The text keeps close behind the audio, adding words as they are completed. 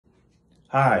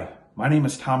Hi, my name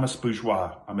is Thomas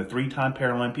Bourgeois. I'm a 3-time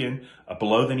Paralympian, a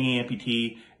below-the-knee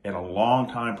amputee, and a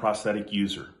long-time prosthetic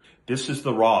user. This is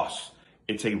the Ross.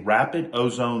 It's a rapid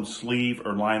ozone sleeve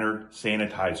or liner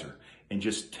sanitizer. In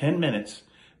just 10 minutes,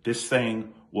 this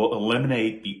thing will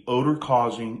eliminate the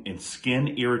odor-causing and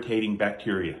skin-irritating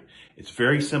bacteria. It's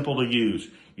very simple to use.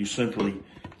 You simply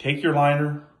take your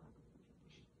liner,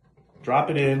 drop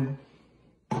it in,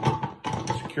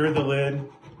 secure the lid,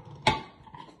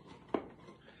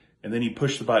 and then you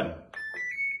push the button.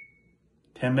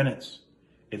 10 minutes.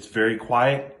 It's very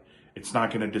quiet. It's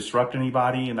not going to disrupt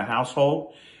anybody in the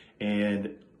household.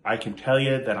 And I can tell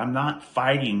you that I'm not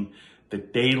fighting the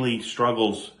daily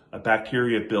struggles of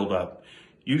bacteria buildup.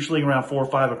 Usually around 4 or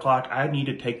 5 o'clock, I need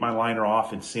to take my liner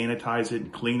off and sanitize it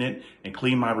and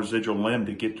clean my residual limb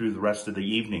to get through the rest of the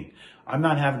evening. I'm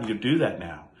not having to do that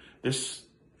now. This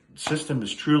system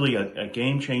is truly a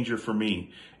game changer for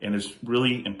me and has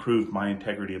really improved my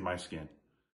integrity of my skin.